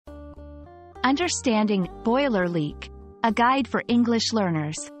Understanding boiler leak, a guide for English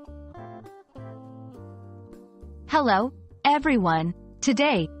learners. Hello, everyone.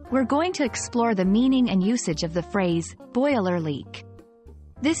 Today, we're going to explore the meaning and usage of the phrase boiler leak.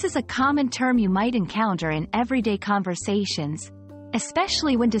 This is a common term you might encounter in everyday conversations,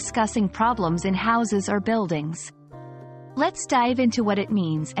 especially when discussing problems in houses or buildings. Let's dive into what it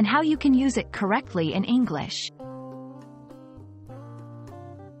means and how you can use it correctly in English.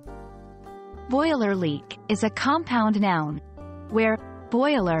 Boiler leak is a compound noun, where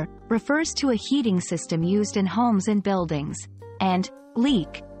boiler refers to a heating system used in homes and buildings, and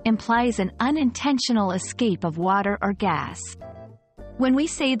leak implies an unintentional escape of water or gas. When we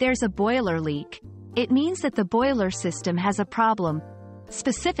say there's a boiler leak, it means that the boiler system has a problem.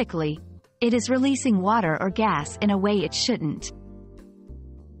 Specifically, it is releasing water or gas in a way it shouldn't.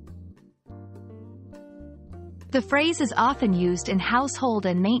 The phrase is often used in household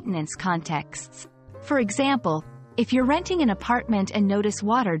and maintenance contexts. For example, if you're renting an apartment and notice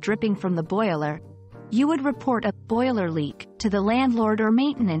water dripping from the boiler, you would report a boiler leak to the landlord or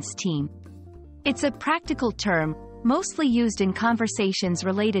maintenance team. It's a practical term, mostly used in conversations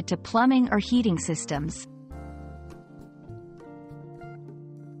related to plumbing or heating systems.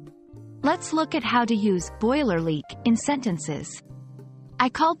 Let's look at how to use boiler leak in sentences. I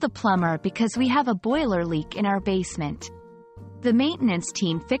called the plumber because we have a boiler leak in our basement. The maintenance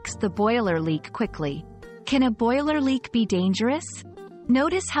team fixed the boiler leak quickly. Can a boiler leak be dangerous?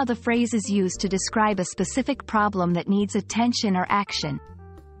 Notice how the phrase is used to describe a specific problem that needs attention or action.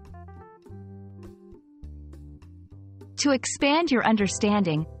 To expand your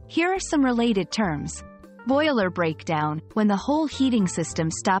understanding, here are some related terms. Boiler breakdown, when the whole heating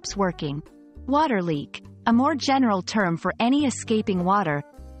system stops working. Water leak, a more general term for any escaping water,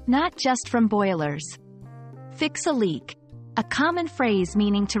 not just from boilers. Fix a leak, a common phrase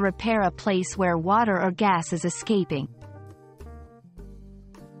meaning to repair a place where water or gas is escaping.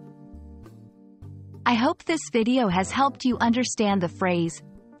 I hope this video has helped you understand the phrase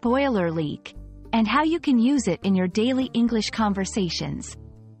boiler leak and how you can use it in your daily English conversations.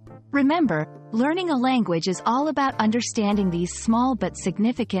 Remember, learning a language is all about understanding these small but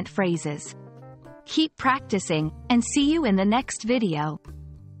significant phrases. Keep practicing, and see you in the next video.